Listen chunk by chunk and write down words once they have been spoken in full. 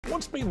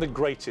What's been the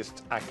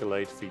greatest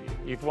accolade for you?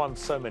 You've won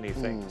so many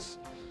things.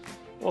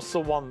 What's the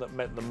one that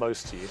meant the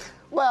most to you?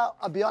 Well,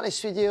 I'll be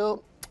honest with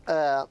you,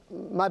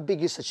 my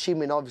biggest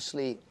achievement,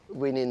 obviously,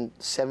 winning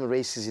 7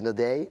 races in a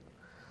day.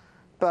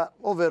 But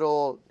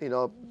overall, you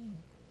know,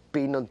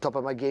 being on top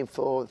of my game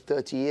for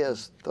 30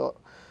 years, thought,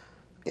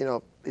 you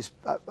know,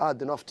 I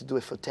had enough to do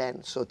it for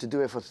 10. So to do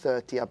it for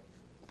 30, I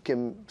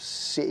can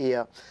sit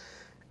here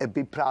and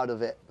be proud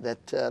of it,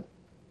 that,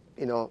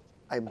 you know,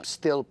 I'm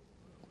still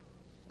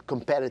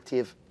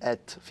competitive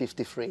at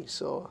 53.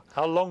 So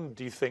how long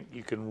do you think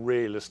you can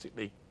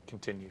realistically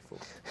continue for?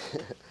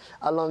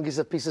 How long is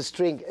a piece of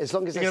string? As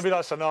long as you're going to be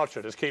like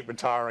Sinatra, just keep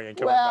retiring and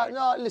coming back.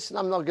 Well, no, listen,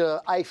 I'm not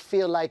gonna. I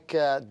feel like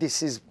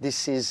this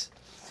is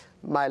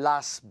my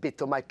last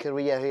bit of my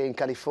career here in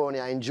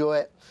California. I enjoy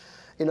it.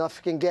 You know, if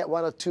I can get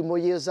 1 or 2 more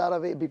years out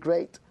of it, it'd be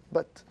great.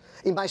 But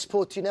in my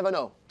sport, you never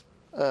know.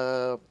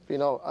 You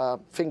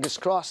know, fingers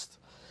crossed.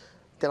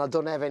 Then I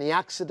don't have any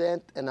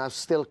accident, and I'm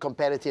still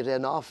competitive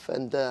enough.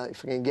 And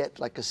if I can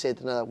get, like I said,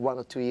 1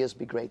 or 2 years,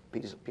 be great.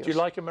 Piers. Do you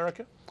like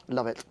America?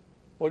 Love it.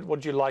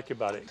 What do you like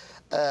about it?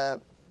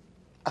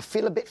 I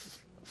feel a bit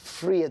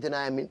freer than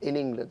I am in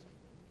England.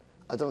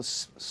 I don't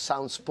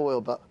sound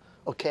spoiled, but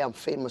okay, I'm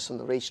famous on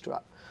the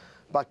racetrack.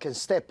 But I can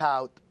step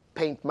out,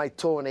 paint my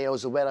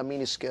toenails, or wear a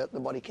miniskirt,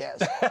 nobody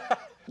cares.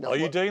 No, are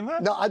you doing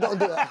that? No, I don't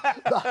do that.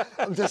 But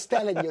I'm just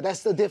telling you,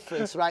 that's the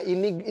difference, right?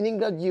 In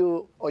England,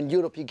 or in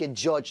Europe, you get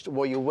judged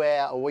what you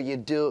wear or what you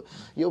do.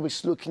 You're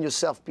always looking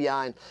yourself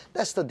behind.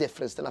 That's the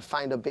difference that I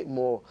find a bit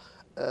more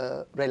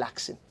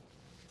relaxing.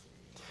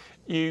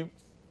 You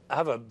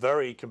have a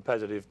very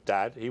competitive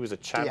dad. He was a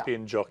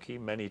champion jockey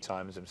many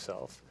times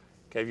himself.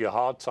 Gave you a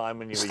hard time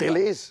when you were young. Still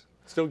is.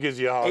 Still gives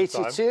you a hard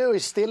time. 82, he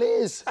still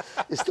is.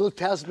 He still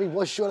tells me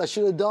what I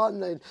should have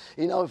done, and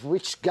you know,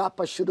 which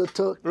gap I should have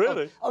took.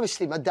 Really?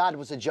 Obviously, my dad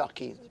was a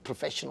jockey, a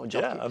professional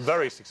jockey. Yeah, and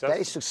very successful.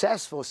 Very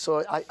successful.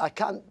 So I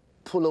can't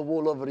pull a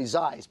wool over his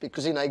eyes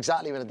because you know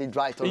exactly when I did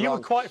right or wrong. You were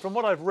quite, from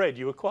what I've read,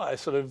 you were quite a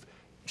sort of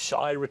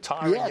shy,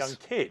 retiring young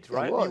kid,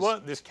 right? You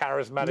weren't this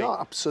charismatic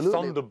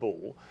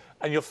thunderball.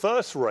 And your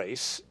first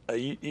race,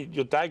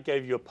 your dad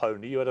gave you a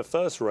pony. You had a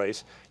first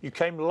race. You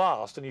came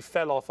last, and you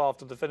fell off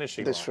after the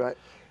finishing line. That's right.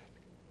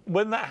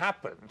 When that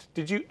happened,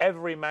 did you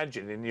ever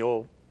imagine in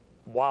your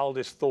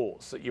wildest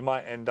thoughts that you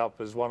might end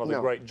up as one of the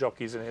great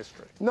jockeys in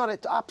history?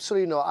 Not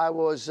absolutely no. I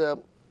was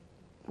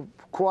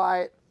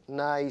quiet,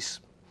 nice,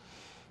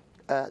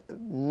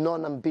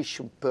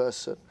 non-ambitious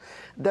person.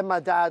 Then my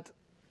dad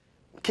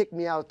kicked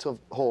me out of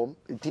home.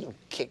 He didn't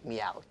kick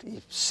me out.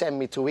 He sent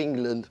me to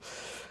England.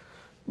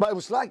 But it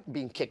was like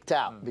being kicked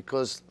out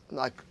because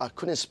I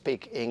couldn't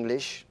speak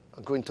English.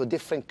 I'm going to a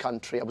different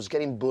country. I was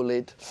getting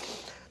bullied.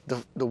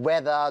 The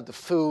weather, the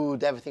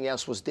food, everything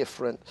else was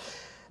different.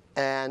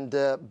 And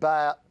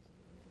but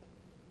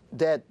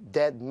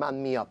Dad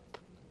manned me up.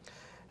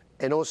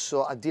 And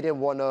also, I didn't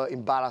want to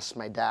embarrass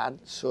my dad,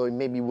 so it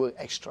made me work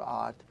extra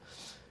hard.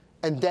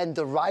 And then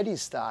the riding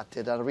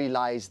started. I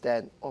realized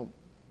that, oh,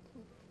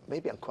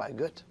 maybe I'm quite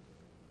good.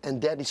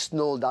 And then it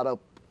snowed out of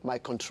my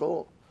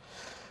control.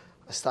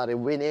 I started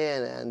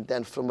winning, and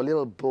then from a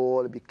little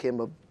ball, it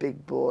became a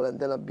big ball, and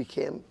then I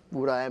became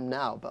what I am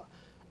now. But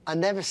I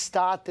never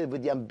started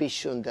with the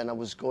ambition that I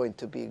was going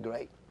to be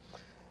great.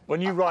 When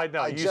you ride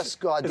now, just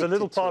got there's a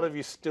little part of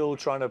you still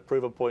trying to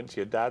prove a point to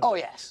your dad? Oh,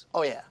 yes.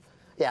 Oh, yeah.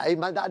 Yeah,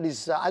 my dad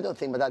is, I don't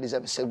think my dad has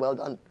ever said, well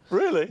done.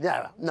 Really?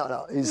 Yeah,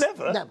 no.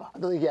 Never? Never. I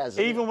don't think he has.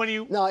 Even when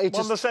you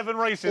won the 7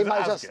 races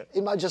at Ascot?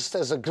 He might just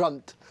as a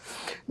grunt.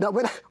 Now,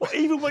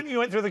 even when you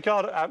went through the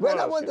card at When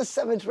I won the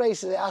 7th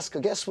race at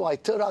Ascot, guess what? I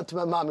turned around to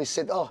my mum and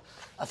said, oh,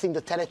 I think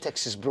the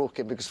Teletext is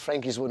broken because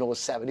Frankie's won all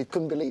 7. He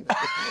couldn't believe it.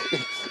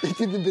 He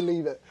didn't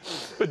believe it.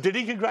 But did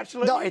he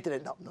congratulate you? No, he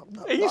didn't. No.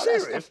 Are you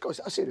serious? Of course,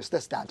 I'm serious.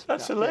 That's Dad.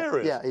 That's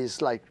hilarious. Yeah, he's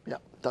like,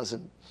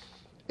 doesn't.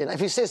 You know,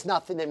 if he says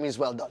nothing, that means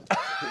well done.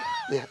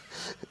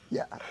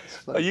 Yeah.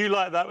 Are you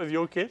like that with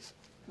your kids?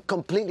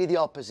 Completely the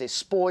opposite.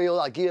 Spoiled.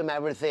 I give him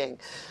everything.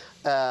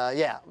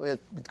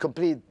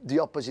 Completely the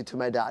opposite to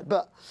my dad.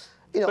 But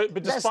you know,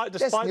 but despite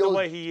the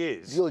way he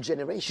is, the old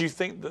generation. Do you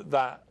think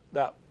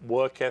that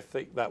work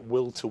ethic, that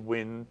will to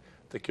win,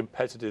 the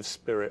competitive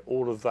spirit,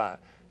 all of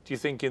that? Do you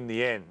think in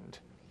the end,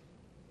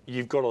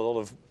 you've got a lot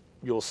of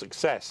your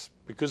success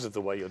because of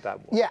the way your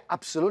dad was? Yeah,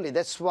 absolutely.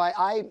 That's why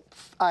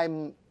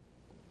I've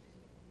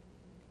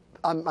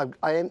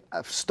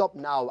stopped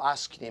now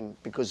asking him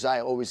because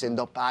I always end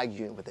up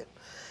arguing with him.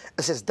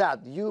 I says,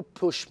 Dad, you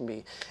push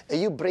me,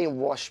 and you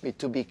brainwash me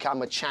to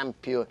become a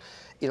champion.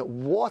 You know,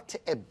 what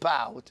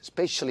about,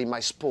 especially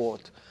my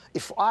sport,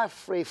 if I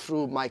halfway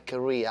through my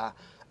career,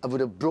 I would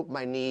have broke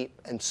my knee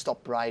and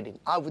stopped riding.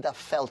 I would have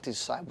felt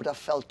inside, I would have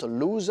felt a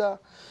loser,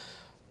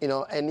 you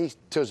know, and he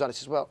turns around and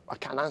says, well, I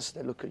can't answer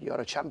that, look, you're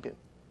a champion.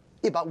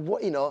 Yeah, but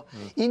what, you know,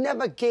 he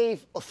never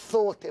gave a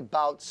thought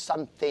about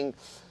something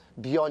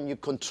beyond your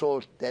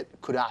control that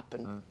could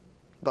happen.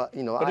 But,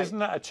 you know, isn't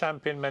that a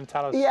champion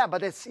mentality? Yeah,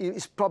 but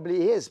it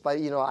probably is. But,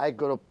 you know, I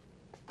got to,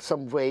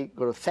 some way,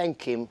 got to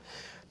thank him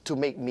to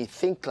make me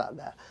think like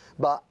that.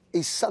 But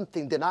it's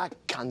something that I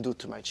can't do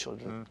to my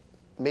children.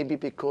 Maybe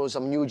because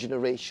I'm new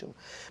generation.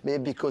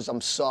 Maybe because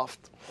I'm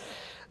soft.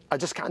 I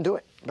just can't do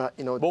it. But,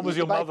 you know, what was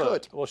your mother?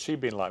 What's she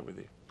been like with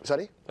you?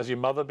 Sorry? Has your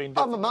mother been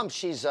different? Oh, my mum,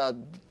 she's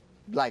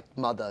like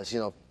mothers, you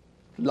know,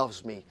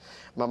 loves me.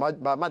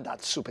 My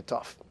dad's super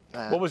tough.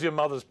 What was your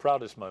mother's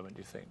proudest moment,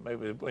 do you think?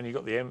 Maybe when you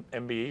got the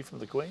MBE from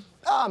the Queen?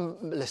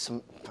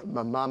 Listen,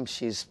 my mum,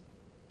 she's,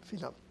 you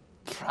know,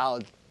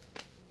 proud,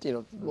 you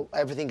know,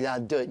 everything that I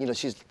do. You know,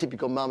 she's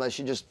typical mama.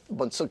 She just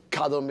wants to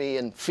cuddle me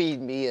and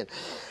feed me. And,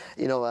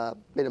 you know,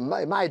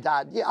 my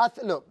dad, yeah,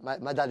 look,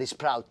 my dad is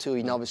proud too.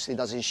 You know, obviously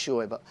doesn't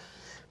show it,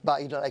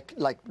 but you know,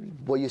 like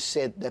what you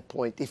said, that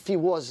point, if it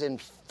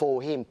wasn't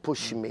for him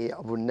pushing me, I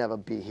would never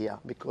be here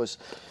because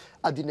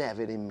I didn't have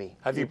it in me.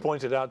 Have you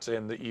pointed out to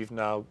him that you've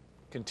now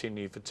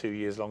continued for 2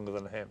 years longer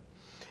than him?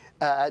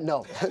 No,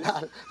 no,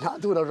 I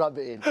don't want to rub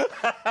it in.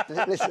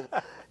 Listen,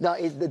 no,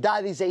 the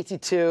dad is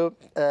 82.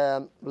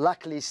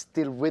 Luckily, he's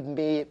still with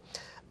me.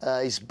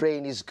 His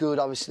brain is good.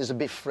 Obviously, he's a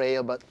bit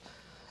frail, but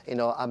you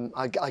know,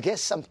 I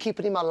guess I'm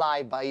keeping him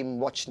alive by him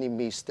watching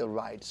me still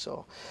ride.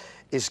 So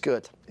it's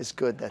good. It's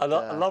good. That, a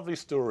lovely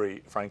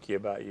story, Frankie,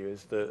 about you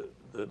is the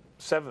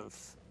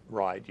 7th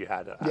ride you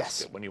had at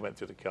Ascot when you went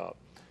through the Cup.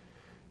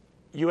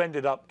 You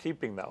ended up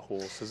keeping that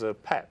horse as a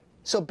pet.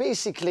 So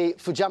basically,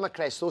 Fujama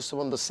Crest also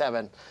won the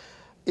 7.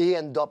 He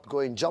ended up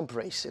going jump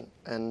racing,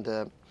 and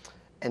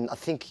I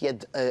think he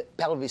had a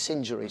pelvis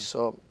injury,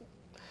 so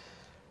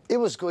it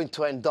was going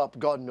to end up,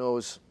 God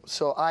knows.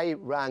 So I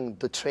rang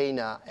the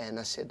trainer and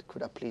I said,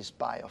 could I please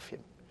buy off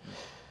him?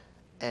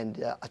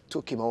 And I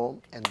took him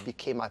home and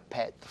became my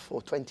pet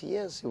for 20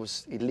 years.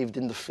 He lived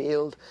in the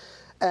field,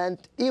 and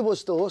he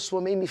was the horse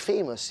who made me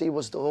famous. He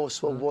was the horse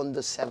who won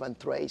the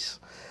 7th race.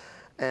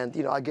 And,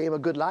 you know, I gave him a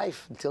good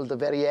life until the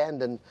very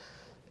end. And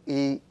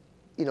he,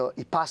 you know,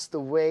 he passed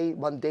away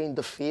one day in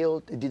the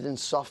field. He didn't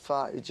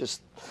suffer. He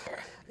just,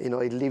 you know,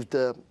 he lived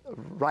a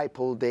ripe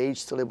old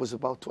age till he was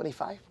about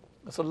 25.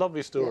 That's a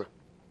lovely story. Yeah.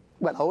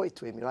 Well, I owe it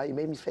to him, you know, he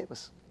made me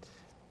famous.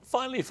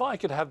 Finally, if I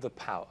could have the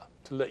power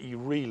to let you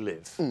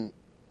relive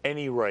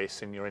any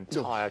race in your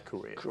entire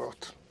career,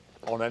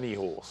 on any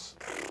horse,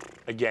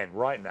 again,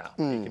 right now,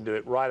 you can do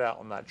it right out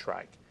on that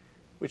track,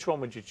 which one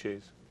would you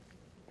choose?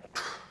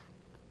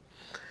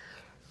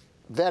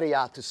 Very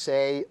hard to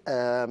say.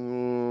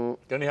 You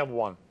only have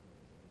one.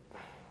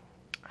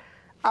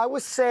 I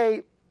would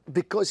say,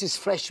 because it's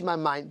fresh in my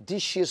mind,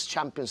 this year's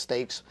Champion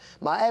Stakes,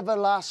 my ever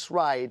last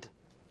ride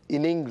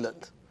in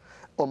England,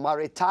 on my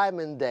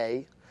retirement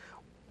day,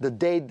 the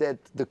day that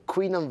the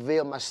Queen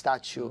unveiled my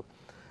statue,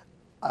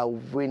 I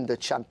win the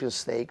Champion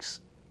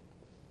Stakes.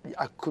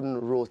 I couldn't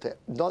have wrote it.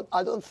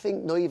 I don't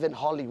think not even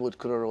Hollywood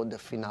could have wrote the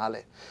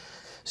finale.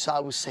 So I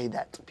would say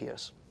that,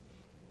 Piers.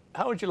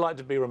 How would you like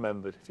to be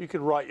remembered? If you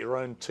could write your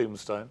own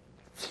tombstone,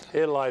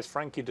 here lies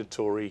Frankie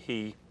Dettori,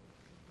 he...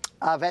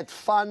 I've had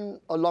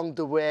fun along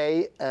the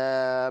way,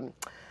 yeah,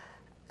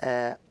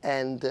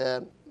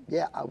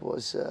 I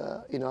was,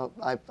 you know,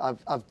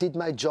 I've did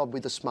my job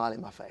with a smile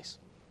in my face.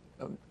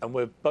 And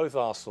we're both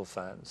Arsenal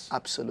fans.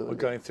 Absolutely. We're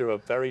going through a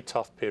very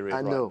tough period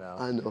right now.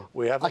 I know.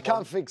 I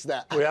can't fix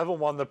that. We haven't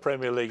won the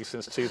Premier League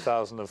since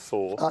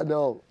 2004. I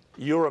know.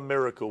 You're a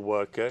miracle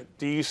worker.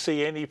 Do you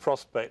see any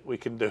prospect we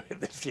can do it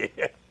this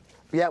year?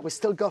 Yeah, we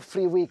still got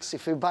 3 weeks.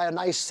 If we buy a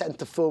nice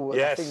centre forward,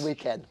 I think we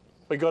can.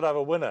 We've got to have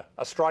a winner,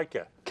 a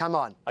striker. Come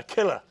on. A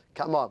killer.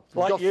 Come on.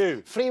 Like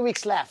you. 3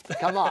 weeks left.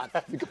 Come on.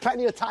 We've got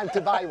plenty of time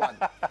to buy one.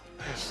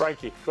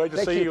 Frankie, great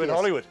to see you in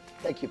Hollywood.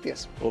 Thank you,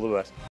 Piers. All the best.